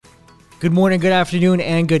Good morning, good afternoon,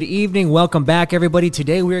 and good evening. Welcome back, everybody.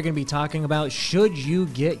 Today we are going to be talking about should you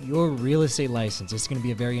get your real estate license. It's going to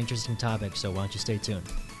be a very interesting topic, so why don't you stay tuned.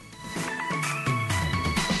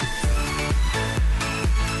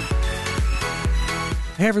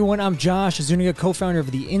 Hey everyone, I'm Josh Zuniga, co-founder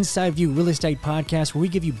of the Inside View Real Estate Podcast, where we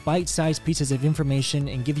give you bite-sized pieces of information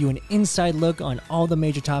and give you an inside look on all the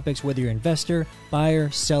major topics, whether you're an investor,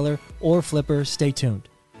 buyer, seller, or flipper. Stay tuned.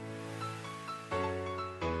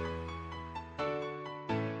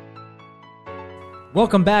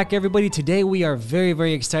 Welcome back, everybody. Today we are very,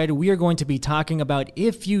 very excited. We are going to be talking about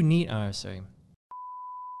if you need...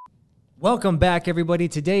 Welcome back, everybody.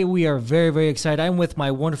 Today we are very, very excited. I'm with my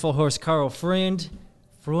wonderful host, Carl Freund. Yeah.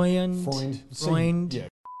 Freund.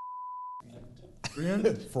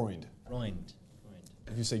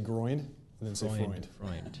 If you say groin, then say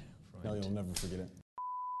Freund. Now you'll never forget it.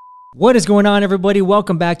 What is going on, everybody?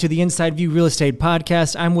 Welcome back to the Inside View Real Estate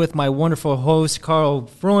Podcast. I'm with my wonderful host, Carl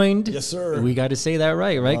Freund. Yes, sir. We got to say that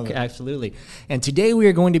right? Absolutely. And today we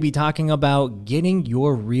are going to be talking about getting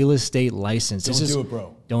your real estate license. Don't do it,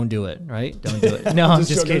 bro. Don't do it, right? Don't do it. No, I'm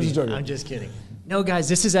just kidding. I'm just kidding. No, guys,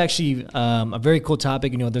 this is actually a very cool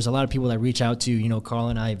topic. You know, there's a lot of people that reach out to, Carl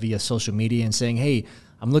and I via social media and saying, hey,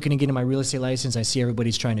 I'm looking to get my real estate license. I see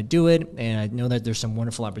everybody's trying to do it, and I know that there's some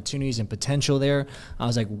wonderful opportunities and potential there. I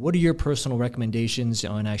was like, what are your personal recommendations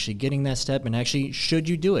on actually getting that step, and actually, should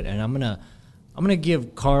you do it? And I'm gonna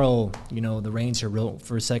give Carl, the reins here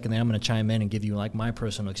for a second. Then I'm gonna chime in and give you like my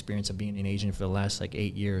personal experience of being an agent for the last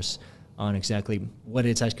 8 years on exactly what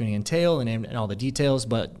it's actually going to entail and all the details.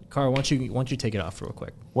 But Carl, why don't you take it off real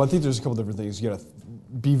quick? Well, I think there's a couple different things. You got to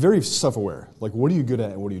be very self-aware. Like, what are you good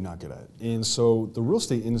at and what are you not good at? And so the real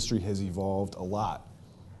estate industry has evolved a lot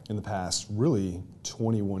in the past, really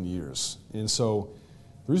 21 years. And so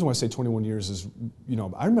the reason why I say 21 years is,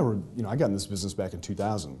 I remember, I got in this business back in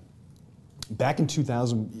 2000. Back in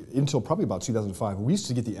 2000, until probably about 2005, we used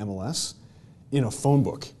to get the MLS in a phone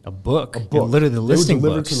book. A book. Literally the listing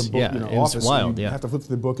books. To the book, it was office. wild. You have to flip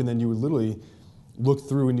through the book, and then you would literally look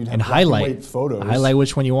through and you'd have highlight photos. Highlight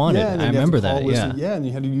which one you wanted. I remember that. Yeah, and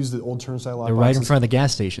you had to use the old turnstile lock. They're right in front of the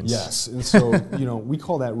gas stations. Yes, and so we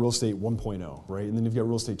call that real estate 1.0, right? And then you've got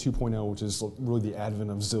real estate 2.0, which is really the advent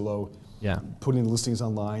of Zillow. Yeah. Putting the listings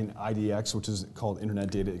online, IDX, which is called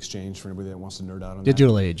Internet Data Exchange for anybody that wants to nerd out on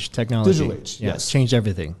Digital age, technology. Digital age, yes. Changed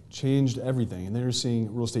everything. Changed everything. And then you're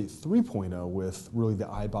seeing real estate 3.0 with really the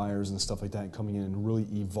iBuyers and stuff like that coming in and really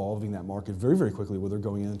evolving that market very, very quickly, where they're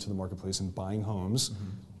going into the marketplace and buying homes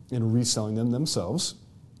and reselling them themselves.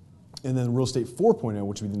 And then real estate 4.0,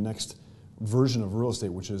 which would be the next version of real estate,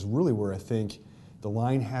 which is really where I think the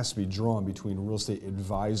line has to be drawn between real estate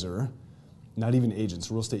advisor, not even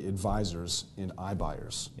agents, real estate advisors and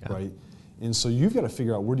iBuyers, right? And so you've got to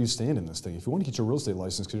figure out, where do you stand in this thing? If you want to get your real estate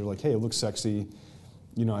license because you're like, hey, it looks sexy,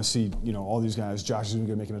 I see, all these guys, Josh is going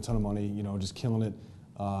to be making a ton of money, just killing it.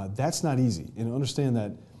 That's not easy. And understand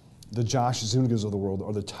that the Josh Zunigas of the world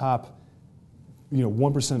are the top,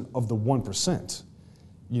 1% of the 1%.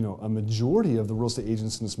 A majority of the real estate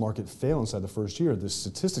agents in this market fail inside the first year. The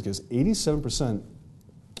statistic is 87%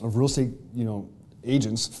 of real estate,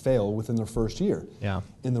 agents fail within their first year. Yeah.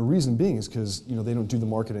 And the reason being is because, they don't do the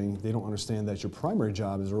marketing. They don't understand that your primary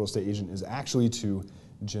job as a real estate agent is actually to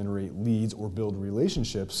generate leads or build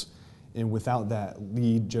relationships. And without that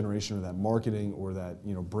lead generation or that marketing or that,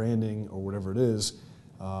 branding or whatever it is,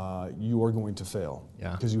 you are going to fail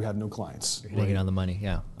because you have no clients. You're hitting on the money,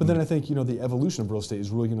 yeah. But then I think, the evolution of real estate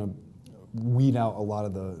is really going to weed out a lot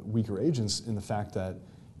of the weaker agents in the fact that,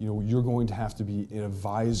 you're going to have to be an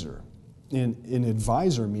advisor. And an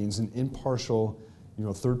advisor means an impartial,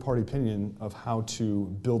 third-party opinion of how to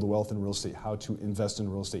build wealth in real estate, how to invest in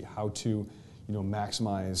real estate, how to,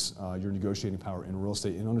 maximize your negotiating power in real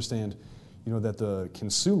estate, and understand, that the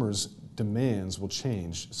consumer's demands will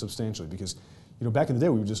change substantially because, back in the day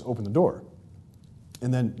we would just open the door,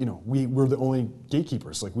 and then, we were the only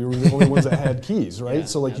gatekeepers, like we were the only ones that had keys, right?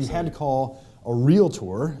 So like absolutely. You had to call a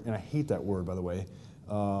realtor, and I hate that word, by the way.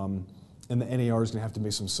 And the NAR is going to have to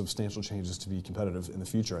make some substantial changes to be competitive in the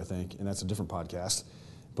future, I think, and that's a different podcast.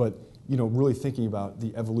 But really thinking about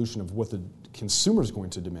the evolution of what the consumer is going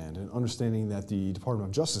to demand, and understanding that the Department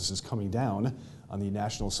of Justice is coming down on the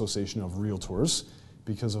National Association of Realtors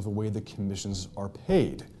because of the way the commissions are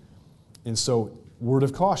paid. And so, word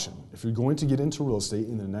of caution: if you're going to get into real estate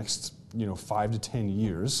in the next 5 to 10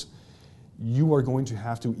 years, you are going to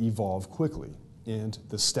have to evolve quickly, and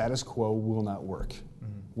the status quo will not work.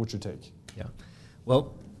 What's your take? Yeah.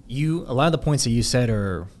 Well, a lot of the points that you said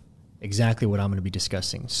are exactly what I'm going to be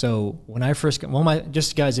discussing. So when I first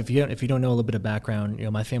just guys, if you don't know a little bit of background,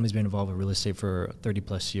 my family's been involved with real estate for 30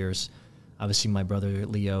 plus years. Obviously, my brother,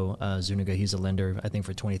 Leo Zuniga, he's a lender, I think,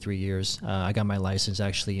 for 23 years. I got my license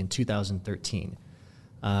actually in 2013.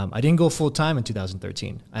 I didn't go full-time in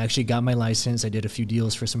 2013. I actually got my license. I did a few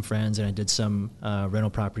deals for some friends, and I did some rental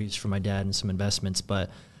properties for my dad and some investments. But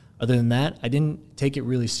other than that, I didn't take it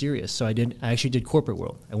really serious. So I actually did corporate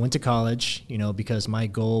world. I went to college, because my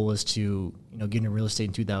goal was to, get into real estate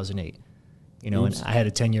in 2008. And I had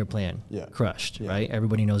a 10-year plan. Yeah. Crushed, Yeah. right?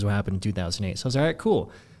 Everybody knows what happened in 2008. So I was like, all right,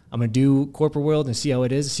 cool. I'm going to do corporate world and see how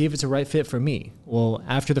it is, see if it's a right fit for me. Well,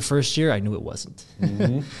 after the first year, I knew it wasn't.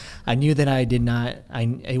 Mm-hmm. I knew that I did not,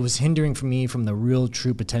 it was hindering for me from the real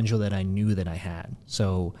true potential that I knew that I had.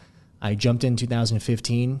 So I jumped in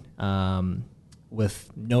 2015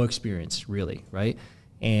 with no experience, really, right?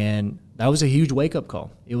 And that was a huge wake-up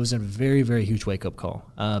call. It was a very, very huge wake-up call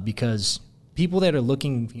because people that are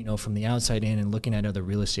looking, from the outside in and looking at other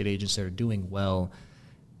real estate agents that are doing well,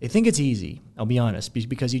 they think it's easy, I'll be honest,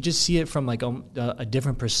 because you just see it from like a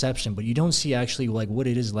different perception, but you don't see actually like what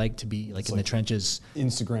it is like to be like in the trenches.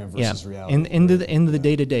 Instagram versus reality. And in the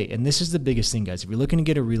day-to-day. And this is the biggest thing, guys. If you're looking to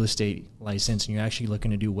get a real estate license and you're actually looking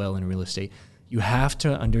to do well in real estate, you have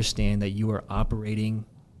to understand that you are operating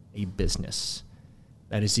a business.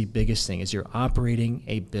 That is the biggest thing, is you're operating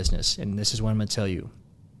a business. And this is what I'm going to tell you.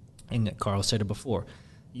 And Carl said it before.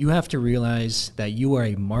 You have to realize that you are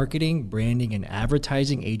a marketing, branding, and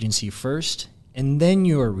advertising agency first, and then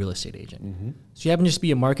you're a real estate agent. Mm-hmm. So you happen to just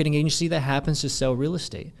be a marketing agency that happens to sell real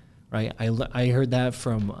estate, right? I heard that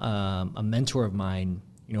from a mentor of mine,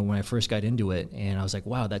 when I first got into it, and I was like,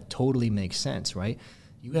 wow, that totally makes sense, right?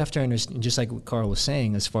 You have to understand, just like what Carl was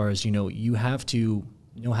saying, as far as, you have to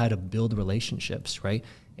know how to build relationships, right?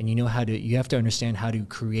 And you have to understand how to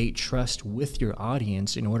create trust with your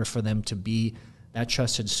audience in order for them to be that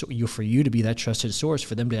trusted, for you to be that trusted source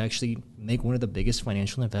for them to actually make one of the biggest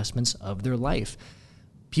financial investments of their life.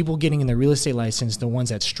 People getting in their real estate license, the ones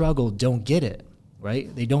that struggle, don't get it,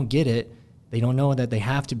 right? They don't get it. They don't know that they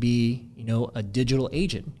have to be, a digital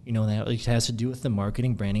agent. That has to do with the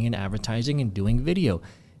marketing, branding, and advertising and doing video.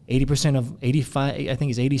 86 or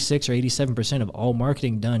 87% of all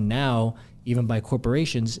marketing done now, even by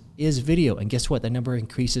corporations, is video. And guess what? That number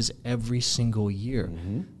increases every single year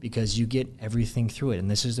because you get everything through it. And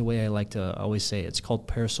this is the way I like to always say it. It's called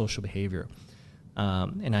parasocial behavior.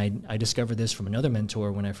 And I discovered this from another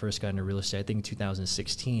mentor when I first got into real estate, I think in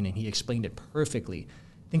 2016, and he explained it perfectly.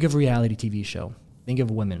 Think of a reality TV show. Think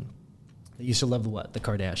of women. They used to love the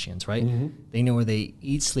Kardashians, right? Mm-hmm. They know where they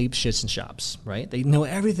eat, sleep, shits, and shops, right? They know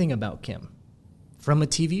everything about Kim from a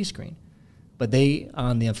TV screen. But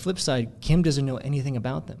on the flip side, Kim doesn't know anything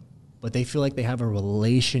about them. But they feel like they have a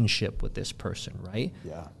relationship with this person, right?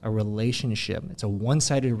 Yeah. A relationship. It's a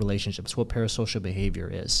one-sided relationship. It's what parasocial behavior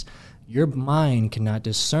is. Your mind cannot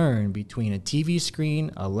discern between a TV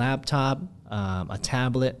screen, a laptop, a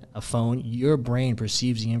tablet, a phone. Your brain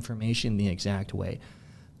perceives the information the exact way.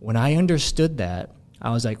 When I understood that, I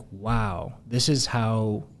was like, wow, this is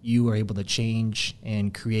how you are able to change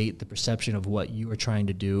and create the perception of what you are trying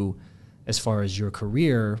to do as far as your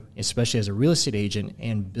career, especially as a real estate agent,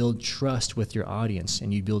 and build trust with your audience.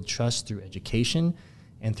 And you build trust through education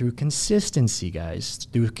and through consistency, guys,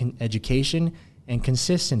 through education and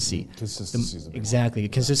consistency. Consistency is the big exactly. one.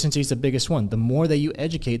 Consistency is the biggest one. The more that you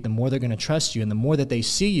educate, the more they're going to trust you. And the more that they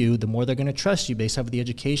see you, the more they're going to trust you based off of the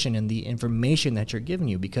education and the information that you're giving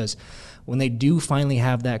you. Because when they do finally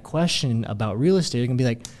have that question about real estate, they're going to be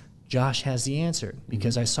like, Josh has the answer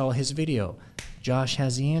because I saw his video. Josh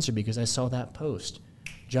has the answer because I saw that post.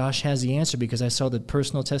 Josh has the answer because I saw the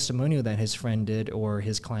personal testimonial that his friend did or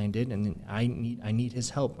his client did, and I need his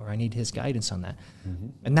help or I need his guidance on that. Mm-hmm.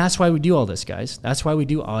 And that's why we do all this, guys. That's why we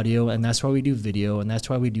do audio, and that's why we do video, and that's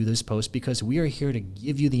why we do this post, because we are here to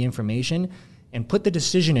give you the information and put the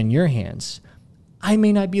decision in your hands. I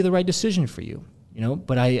may not be the right decision for you,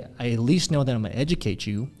 but I at least know that I'm going to educate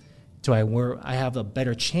you so I have a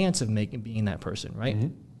better chance of being that person, right?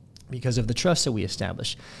 Mm-hmm. Because of the trust that we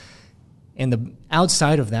establish. And the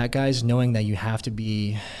outside of that, guys, knowing that you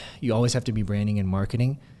always have to be branding and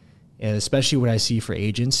marketing, especially what I see for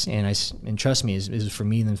agents, and trust me, is for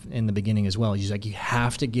me in the beginning as well. It's like you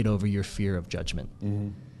have to get over your fear of judgment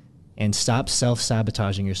and stop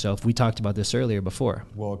self-sabotaging yourself. We talked about this earlier before.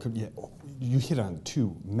 Well, yeah, you hit on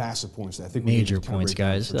two massive points that I think major points,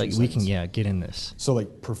 guys. Like we can get in this. So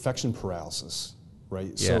like perfection paralysis,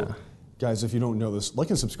 right? Yeah. So, guys, if you don't know this, like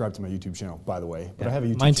and subscribe to my YouTube channel, by the way. But I have a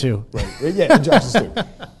YouTube Mine channel. too. Right. Yeah, Josh's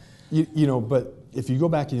too. But if you go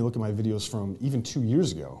back and you look at my videos from even 2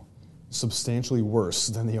 years ago, substantially worse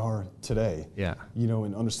than they are today. Yeah.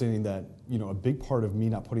 And understanding that, a big part of me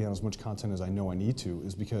not putting out as much content as I know I need to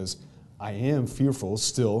is because I am fearful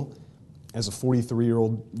still as a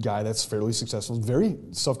 43-year-old guy that's fairly successful, very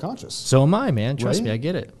self-conscious. So am I, man. Trust Right? me, I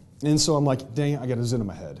get it. And so I'm like, dang, I got a zit in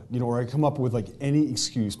my head, or I come up with like any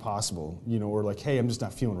excuse possible, or like, hey, I'm just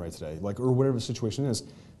not feeling right today, like, or whatever the situation is,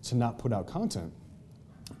 to not put out content.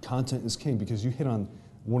 Content is king, because you hit on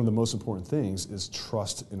one of the most important things is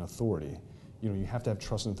trust and authority. You have to have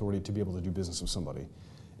trust and authority to be able to do business with somebody.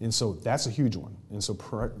 And so that's a huge one. And so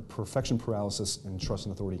perfection paralysis and trust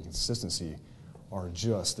and authority and consistency are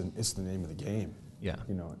it's the name of the game. Yeah.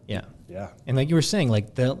 Yeah. And like you were saying,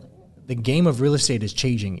 like the game of real estate is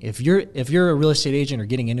changing. If you're a real estate agent or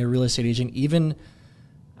getting into a real estate agent, even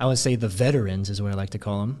I would say the veterans is what I like to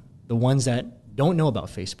call them, the ones that don't know about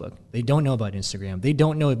Facebook, they don't know about Instagram, they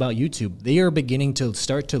don't know about YouTube, they are beginning to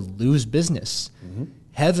start to lose business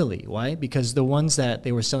heavily. Why? Because the ones that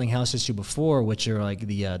they were selling houses to before, which are like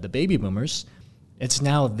the baby boomers, it's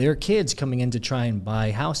now their kids coming in to try and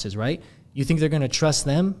buy houses, right? You think they're going to trust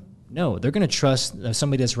them? No, they're going to trust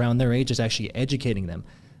somebody that's around their age that's actually educating them.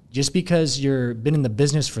 Just because you've been in the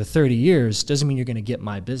business for 30 years doesn't mean you're going to get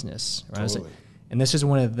my business. Right? Totally. And this is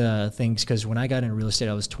one of the things, because when I got into real estate,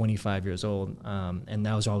 I was 25 years old, and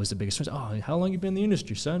that was always the biggest question. Oh, how long you been in the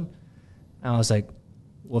industry, son? And I was like,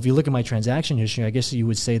 well, if you look at my transaction history, I guess you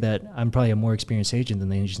would say that I'm probably a more experienced agent than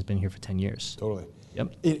the agent that's been here for 10 years. Totally.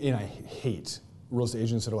 Yep. And I hate real estate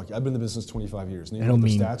agents that are like, I've been in the business 25 years. And you I don't look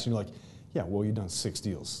at mean the stats, and you're like, yeah, well, you've done 6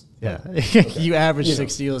 deals. Yeah. Okay. You average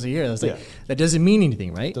 6 deals a year. That's like, Yeah. that doesn't mean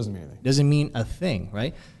anything, right? Doesn't mean anything. Doesn't mean a thing,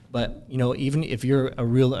 right? But even if you're a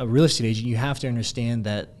real estate agent, you have to understand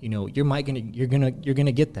that you're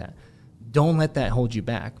gonna get that. Don't let that hold you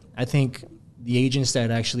back. I think the agents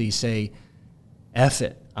that actually say, "F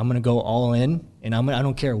it, I'm gonna go all in, and I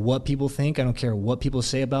don't care what people think, I don't care what people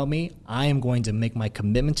say about me. I am going to make my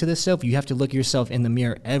commitment to this self." You have to look at yourself in the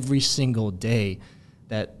mirror every single day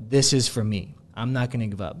that this is for me. I'm not gonna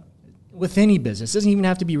give up. With any business, it doesn't even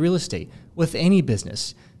have to be real estate. With any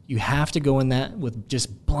business, you have to go in that with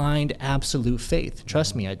just blind, absolute faith.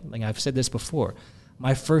 Trust me, I've said this before.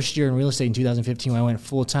 My first year in real estate in 2015, when I went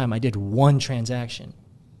full-time, I did 1 transaction.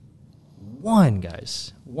 1,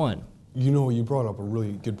 guys. 1. You brought up a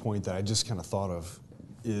really good point that I just kind of thought of,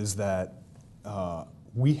 is that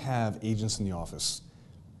we have agents in the office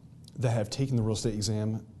that have taken the real estate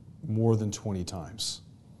exam more than 20 times,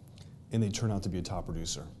 and they turn out to be a top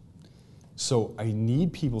producer. So I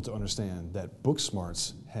need people to understand that book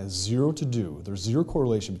smarts has there's zero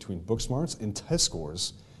correlation between book smarts and test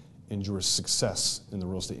scores and your success in the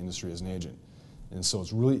real estate industry as an agent. And so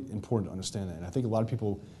it's really important to understand that. And I think a lot of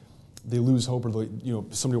people, they lose hope, or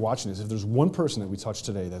somebody watching this, if there's one person that we touched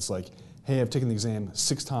today that's like, hey, I've taken the exam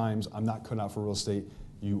 6 times, I'm not cut out for real estate,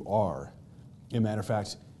 you are. As a matter of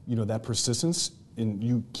fact, that persistence in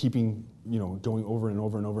you keeping, going over and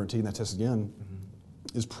over and over and taking that test again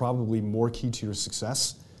is probably more key to your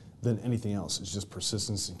success than anything else. It's just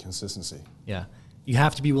persistence and consistency. Yeah. You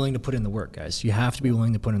have to be willing to put in the work, guys. You have to be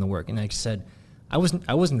willing to put in the work. And like I said, I wasn't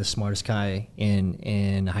the smartest guy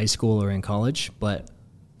in high school or in college, but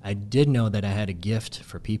I did know that I had a gift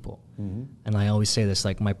for people. Mm-hmm. And I always say this,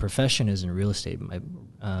 like, my profession isn't real estate, but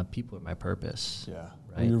my people are my purpose. Yeah.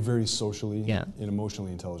 Right? You're very socially and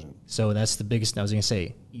emotionally intelligent. So that's the biggest, I was going to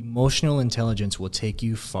say, emotional intelligence will take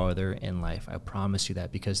you farther in life. I promise you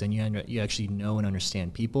that, because then you actually know and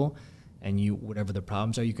understand people, and whatever the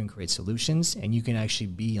problems are, you can create solutions, and you can actually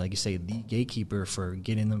be, like you say, the gatekeeper for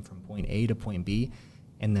getting them from point A to point B,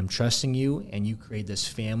 and them trusting you, and you create this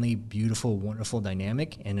family, beautiful, wonderful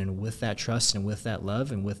dynamic. And then with that trust and with that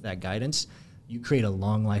love and with that guidance, you create a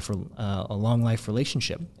long life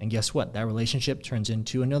relationship. And guess what? That relationship turns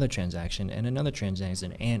into another transaction and another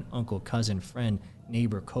transaction. Aunt, uncle, cousin, friend,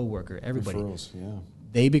 neighbor, coworker, everybody. Referrals, yeah.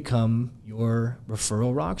 They become your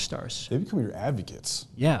referral rock stars. They become your advocates.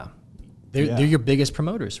 Yeah. They're your biggest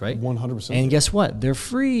promoters, right? 100%. And guess what? They're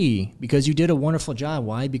free because you did a wonderful job.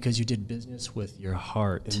 Why? Because you did business with your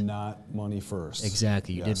heart. And not money first.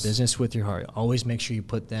 Exactly. You did business with your heart. Always make sure you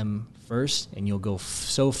put them first, and you'll go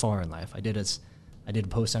so far in life. I did a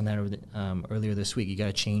post on that earlier this week. You got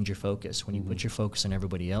to change your focus. When you put your focus on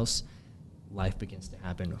everybody else, life begins to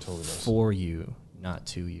happen for you, not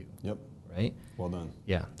to you. Yep. Right? Well done.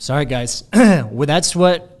 Yeah. Sorry, guys. Well, that's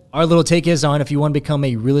what our little take is on if you want to become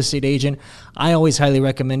a real estate agent. I always highly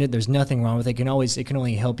recommend it. There's nothing wrong with it. It can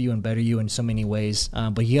only help you and better you in so many ways.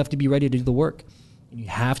 But you have to be ready to do the work. And you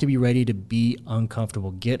have to be ready to be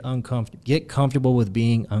uncomfortable. Get comfortable with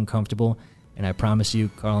being uncomfortable. And I promise you,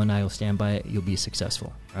 Carl and I will stand by it. You'll be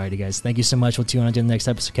successful. All righty, guys. Thank you so much. We'll tune on to the next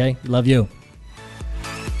episode, okay? Love you.